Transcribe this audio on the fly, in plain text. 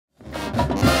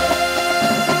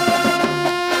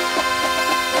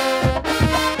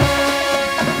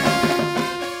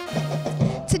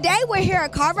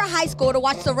at Carver High School to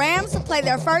watch the Rams play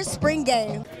their first spring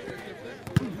game.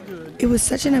 It was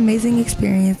such an amazing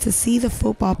experience to see the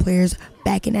football players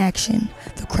back in action.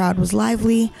 The crowd was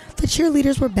lively, the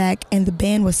cheerleaders were back, and the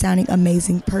band was sounding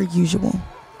amazing per usual.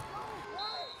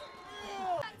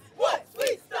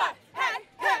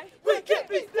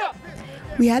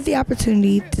 We had the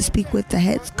opportunity to speak with the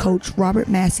head coach, Robert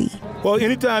Massey. Well,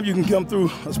 anytime you can come through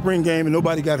a spring game and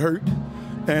nobody got hurt,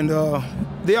 and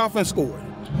the offense scored.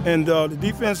 And the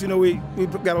defense, we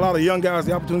got a lot of young guys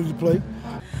the opportunity to play.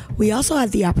 We also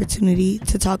had the opportunity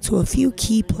to talk to a few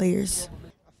key players.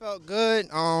 I felt good.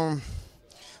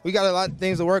 We got a lot of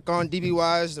things to work on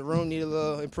DB-wise. The room needed a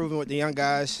little improvement with the young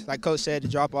guys. Like Coach said, the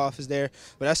drop-off is there.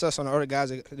 But that's us on the older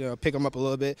guys to pick them up a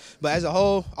little bit. But as a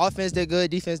whole, offense did good,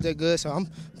 defense did good, so I'm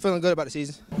feeling good about the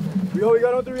season. We all we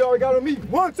got on three, we all we got on me.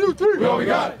 1, 2, 3. We all we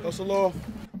got it. That's a law.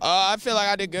 I feel like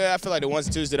I did good. I feel like the 1s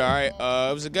and 2s did all right.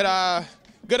 It was a good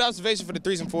observation for the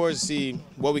 3s and 4s to see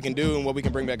what we can do and what we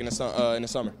can bring back in the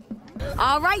summer.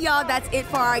 All right, y'all, that's it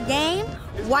for our game.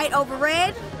 White over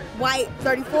red, white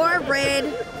 34,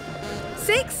 red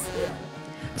 6.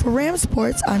 For Ram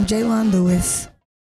Sports, I'm Jaylon Lewis.